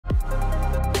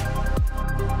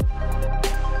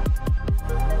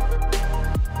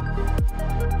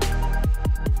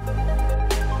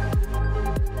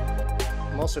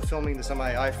also filming this on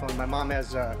my iPhone. My mom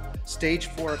has stage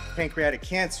 4 pancreatic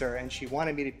cancer, and she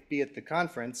wanted me to be at the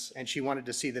conference, and she wanted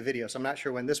to see the video. So I'm not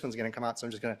sure when this one's going to come out, so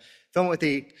I'm just going to film it with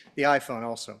the iPhone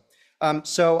also.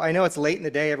 So I know it's late in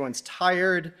the day, everyone's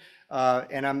tired,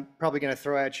 and I'm probably going to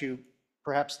throw at you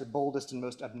perhaps the boldest and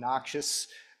most obnoxious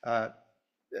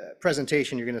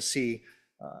presentation you're going to see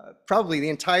probably the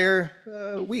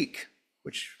entire week,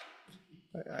 which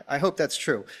I hope that's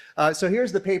true. So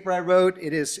here's the paper I wrote.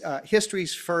 It is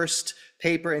history's first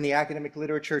paper in the academic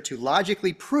literature to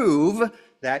logically prove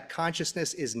that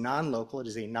consciousness is non-local. It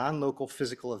is a non-local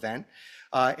physical event,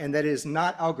 and that it is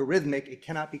not algorithmic. It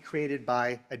cannot be created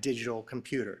by a digital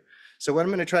computer. So what I'm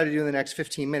going to try to do in the next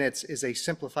 15 minutes is a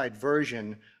simplified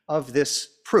version of this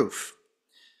proof.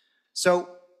 So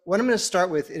what I'm going to start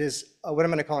with is what I'm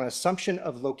going to call an assumption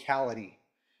of locality.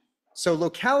 So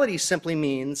locality simply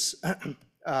means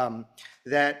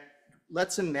that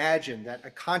let's imagine that a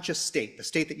conscious state, the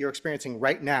state that you're experiencing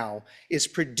right now, is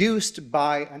produced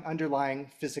by an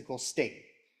underlying physical state,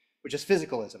 which is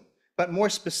physicalism. But more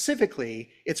specifically,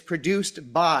 it's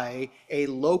produced by a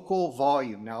local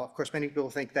volume. Now, of course, many people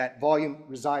think that volume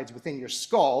resides within your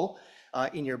skull,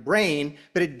 in your brain,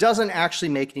 but it doesn't actually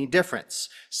make any difference.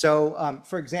 So,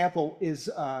 for example, is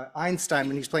Einstein,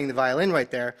 when he's playing the violin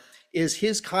right there, is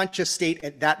his conscious state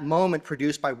at that moment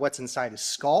produced by what's inside his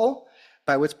skull,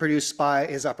 by what's produced by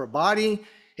his upper body,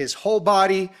 his whole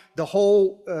body, the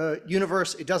whole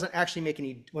universe? It doesn't actually make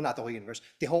any, well, not the whole universe,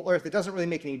 the whole Earth, it doesn't really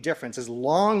make any difference as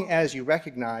long as you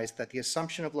recognize that the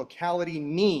assumption of locality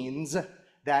means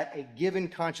that a given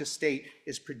conscious state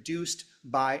is produced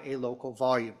by a local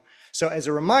volume. So as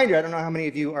a reminder, I don't know how many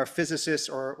of you are physicists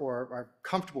or are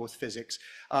comfortable with physics,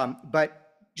 but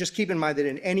just keep in mind that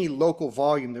in any local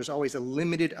volume, there's always a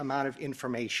limited amount of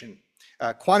information,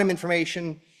 quantum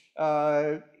information,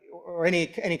 or any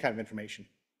kind of information.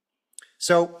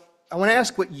 So I want to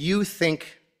ask what you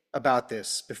think about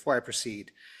this before I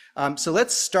proceed. So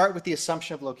let's start with the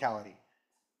assumption of locality.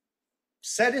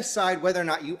 Set aside whether or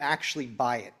not you actually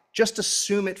buy it. Just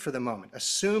assume it for the moment.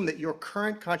 Assume that your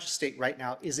current conscious state right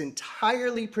now is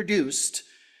entirely produced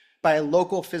by a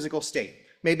local physical state.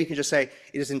 Maybe you can just say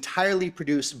it is entirely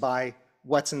produced by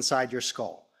what's inside your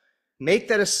skull. Make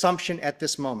that assumption at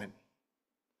this moment.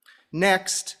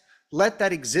 Next, let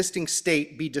that existing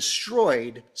state be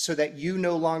destroyed so that you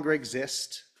no longer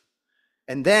exist.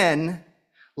 And then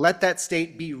let that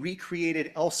state be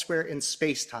recreated elsewhere in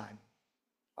space-time,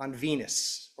 on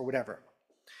Venus or whatever.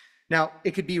 Now,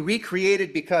 it could be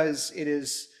recreated because it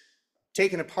is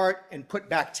taken apart and put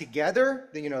back together.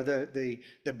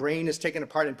 The brain is taken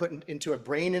apart and put into a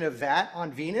brain in a vat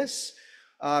on Venus.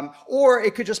 Or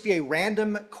it could just be a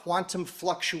random quantum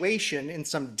fluctuation in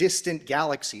some distant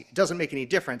galaxy. It doesn't make any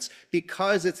difference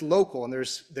because it's local and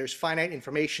there's finite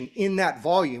information in that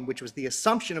volume, which was the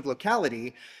assumption of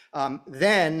locality.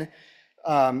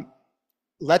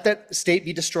 Let that state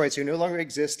be destroyed so you no longer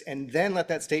exist, and then let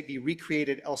that state be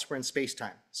recreated elsewhere in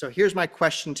space-time. So here's my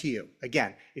question to you.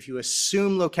 Again, if you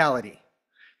assume locality,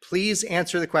 please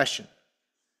answer the question.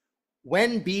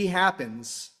 When B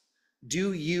happens,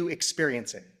 do you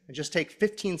experience it? And just take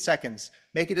 15 seconds,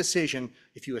 make a decision.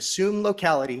 If you assume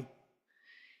locality,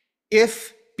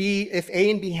 if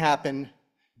A and B happen,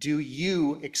 do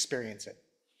you experience it?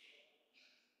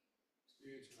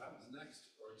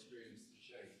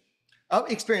 Oh,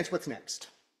 experience what's next.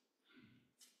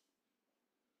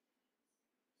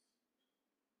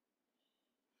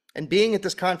 And being at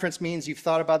this conference means you've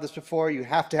thought about this before. You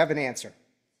have to have an answer.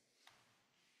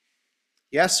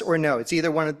 Yes or no? It's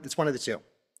either one. It's one of the two.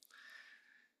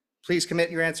 Please commit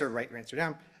your answer. Write your answer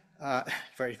down.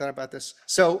 You've already thought about this.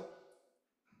 So,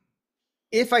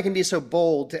 if I can be so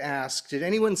bold to ask, did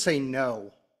anyone say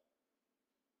no?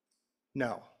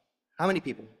 No. How many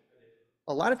people?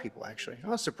 A lot of people, actually.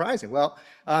 Oh, surprising. Well,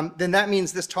 then that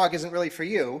means this talk isn't really for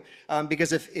you,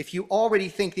 because if you already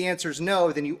think the answer is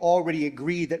no, then you already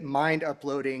agree that mind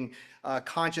uploading,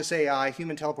 conscious AI,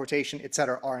 human teleportation,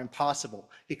 etc., are impossible.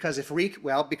 Because if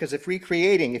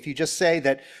recreating, if you just say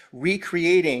that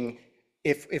recreating,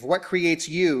 if what creates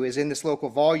you is in this local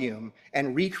volume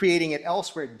and recreating it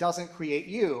elsewhere doesn't create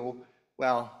you,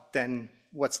 well, then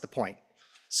what's the point?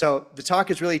 So the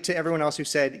talk is really to everyone else who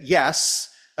said yes.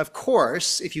 Of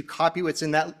course, if you copy what's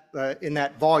in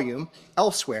that volume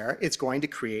elsewhere, it's going to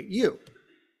create you.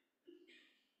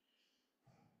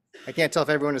 I can't tell if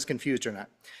everyone is confused or not.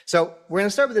 So we're going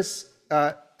to start with this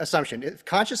assumption. If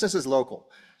consciousness is local,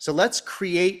 so let's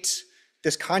create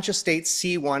this conscious state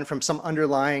C1 from some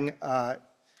underlying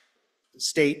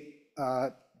state,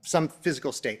 some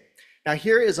physical state. Now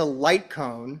here is a light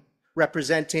cone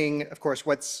representing, of course,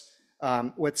 what's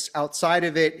What's outside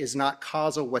of it is not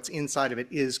causal. What's inside of it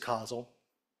is causal.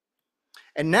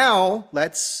 And now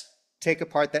let's take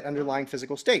apart that underlying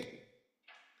physical state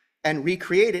and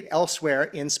recreate it elsewhere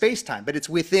in space-time. But it's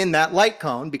within that light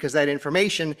cone because that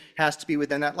information has to be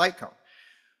within that light cone.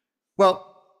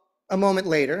 Well, a moment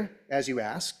later, as you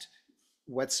asked,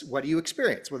 what do you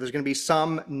experience? Well, there's going to be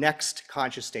some next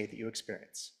conscious state that you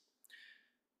experience.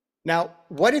 Now,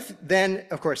 what if then,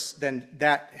 of course, then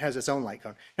that has its own light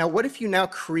cone. Now, what if you now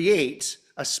create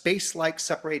a space-like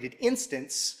separated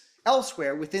instance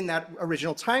elsewhere within that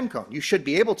original time cone? You should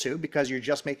be able to because you're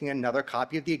just making another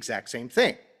copy of the exact same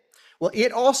thing. Well,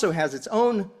 it also has its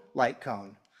own light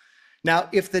cone. Now,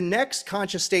 if the next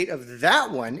conscious state of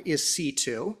that one is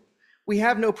C2, we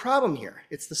have no problem here.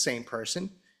 It's the same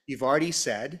person. You've already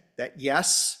said that,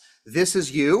 yes, this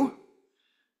is you.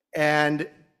 And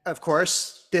of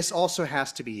course, this also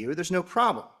has to be you. There's no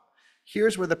problem.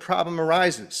 Here's where the problem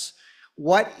arises.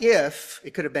 What if,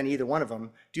 it could have been either one of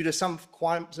them, due to some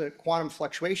quantum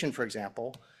fluctuation, for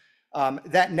example,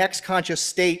 that next conscious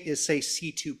state is, say,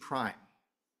 C2 prime.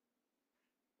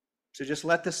 So just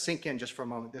let this sink in just for a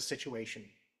moment, this situation.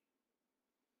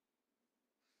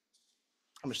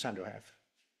 How much time do I have?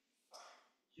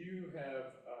 You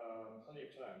have plenty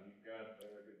of time. You've got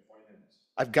a good 20 minutes.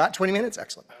 I've got 20 minutes?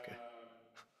 Excellent. Okay.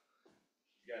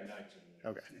 You got 19 minutes.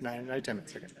 Okay, 10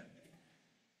 minutes. Okay.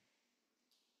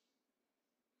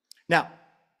 Now,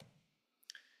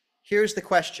 here's the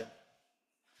question.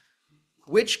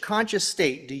 Which conscious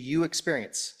state do you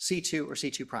experience, C2 or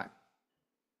C2 prime?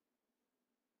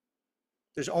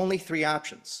 There's only three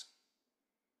options.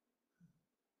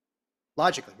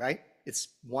 Logically, right? It's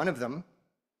one of them,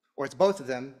 or it's both of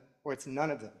them, or it's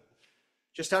none of them.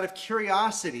 Just out of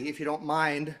curiosity, if you don't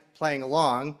mind playing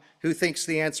along, who thinks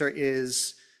the answer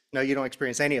is no, you don't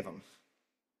experience any of them?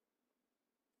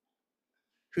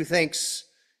 Who thinks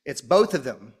it's both of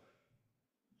them?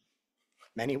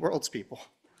 Many worlds people.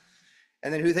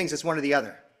 And then who thinks it's one or the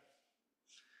other?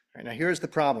 All right, now here's the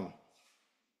problem.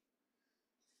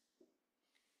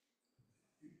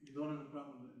 You don't have a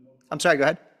problem with no. I'm sorry, go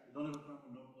ahead. You don't have a problem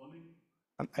with no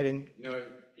cloning? I didn't. No,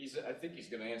 I think he's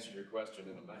going to answer your question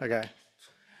in a minute. Okay.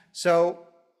 So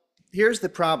here's the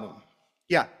problem.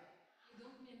 Yeah. You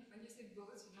don't mean, when you say both,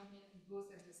 you don't mean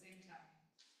both at the same time,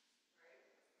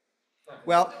 right?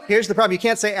 Well, here's the problem. You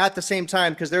can't say at the same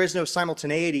time because there is no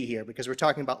simultaneity here because we're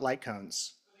talking about light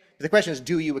cones. The question is,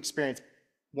 do you experience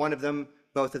one of them,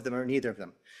 both of them, or neither of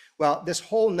them? Well, this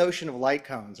whole notion of light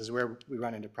cones is where we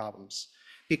run into problems.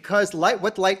 Because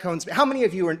what light cones, how many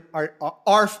of you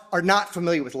are not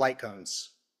familiar with light cones?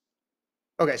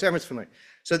 Okay, so everyone's familiar.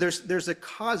 So there's a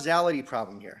causality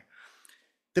problem here.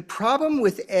 The problem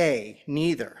with A,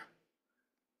 neither,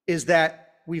 is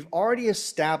that we've already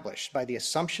established by the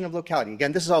assumption of locality,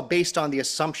 again, this is all based on the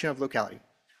assumption of locality.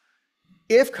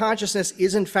 If consciousness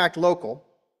is in fact local,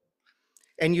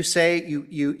 and you say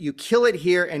you kill it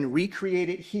here and recreate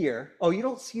it here. Oh, you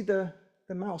don't see the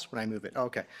mouse when I move it.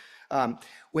 Okay.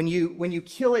 When you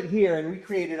kill it here and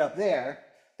recreate it up there,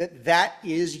 that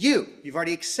is you. You've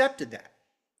already accepted that.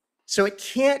 So it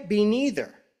can't be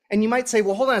neither. And you might say,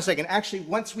 well, hold on a second. Actually,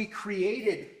 once we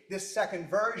created this second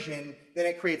version, then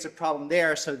it creates a problem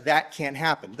there, so that can't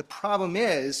happen. The problem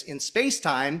is, in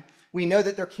space-time, we know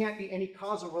that there can't be any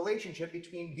causal relationship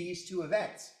between these two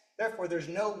events. Therefore, there's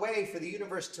no way for the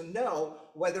universe to know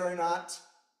whether or not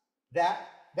that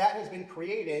has been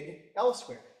created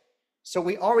elsewhere. So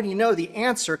we already know the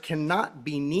answer cannot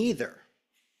be neither.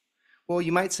 Well,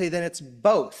 you might say then it's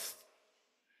both.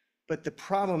 But the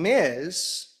problem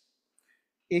is,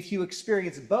 if you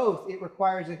experience both, it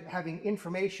requires having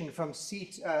information from in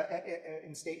state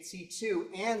C2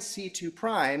 and C2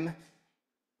 prime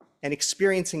and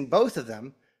experiencing both of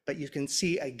them. But you can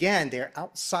see, again, they're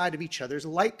outside of each other's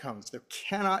light cones. There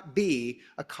cannot be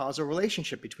a causal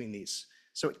relationship between these.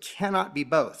 So it cannot be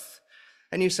both.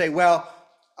 And you say, well,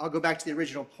 I'll go back to the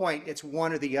original point. It's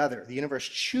one or the other. The universe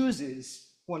chooses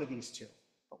one of these two.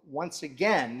 But once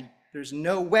again, there's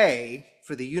no way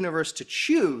for the universe to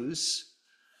choose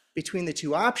between the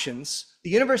two options. The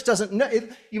universe doesn't know.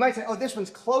 You might say, oh, this one's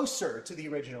closer to the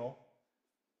original.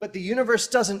 But the universe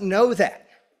doesn't know that.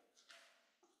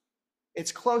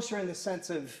 It's closer in the sense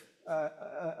of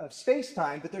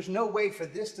space-time, but there's no way for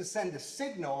this to send a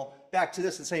signal back to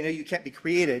this and say, no, you can't be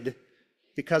created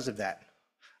because of that.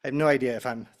 I have no idea if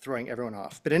I'm throwing everyone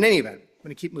off. But in any event, I'm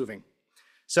going to keep moving.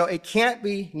 So it can't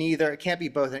be neither, it can't be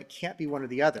both, and it can't be one or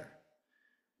the other.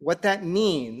 What that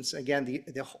means, again,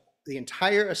 the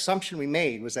entire assumption we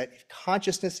made was that if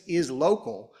consciousness is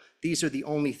local, these are the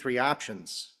only three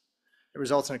options. It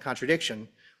results in a contradiction,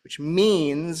 which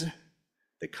means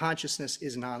that consciousness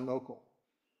is non-local.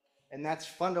 And that's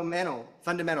fundamental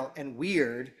and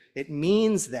weird. It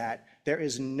means that there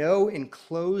is no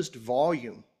enclosed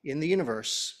volume in the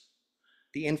universe,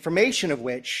 the information of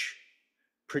which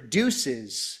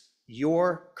produces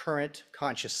your current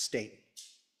conscious state.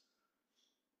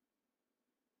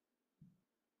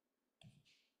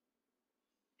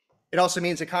 It also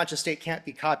means a conscious state can't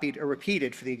be copied or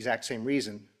repeated for the exact same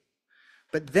reason.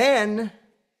 But then,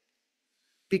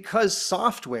 because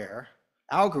software,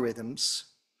 algorithms,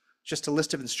 just a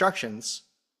list of instructions,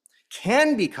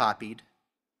 can be copied,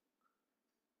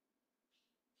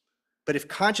 but if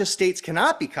conscious states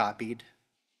cannot be copied,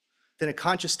 then a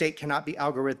conscious state cannot be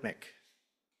algorithmic.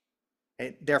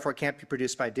 Therefore, it can't be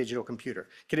produced by a digital computer.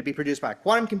 Can it be produced by a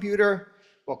quantum computer?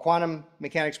 Well, quantum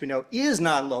mechanics, we know, is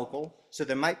non-local, so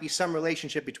there might be some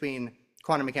relationship between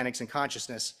quantum mechanics and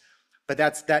consciousness, but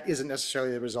that isn't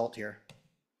necessarily the result here.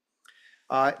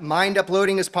 Mind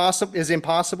uploading is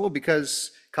impossible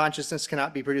because consciousness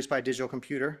cannot be produced by a digital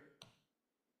computer.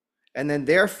 And then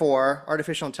therefore,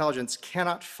 artificial intelligence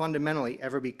cannot fundamentally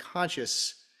ever be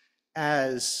conscious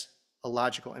as a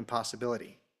logical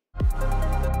impossibility.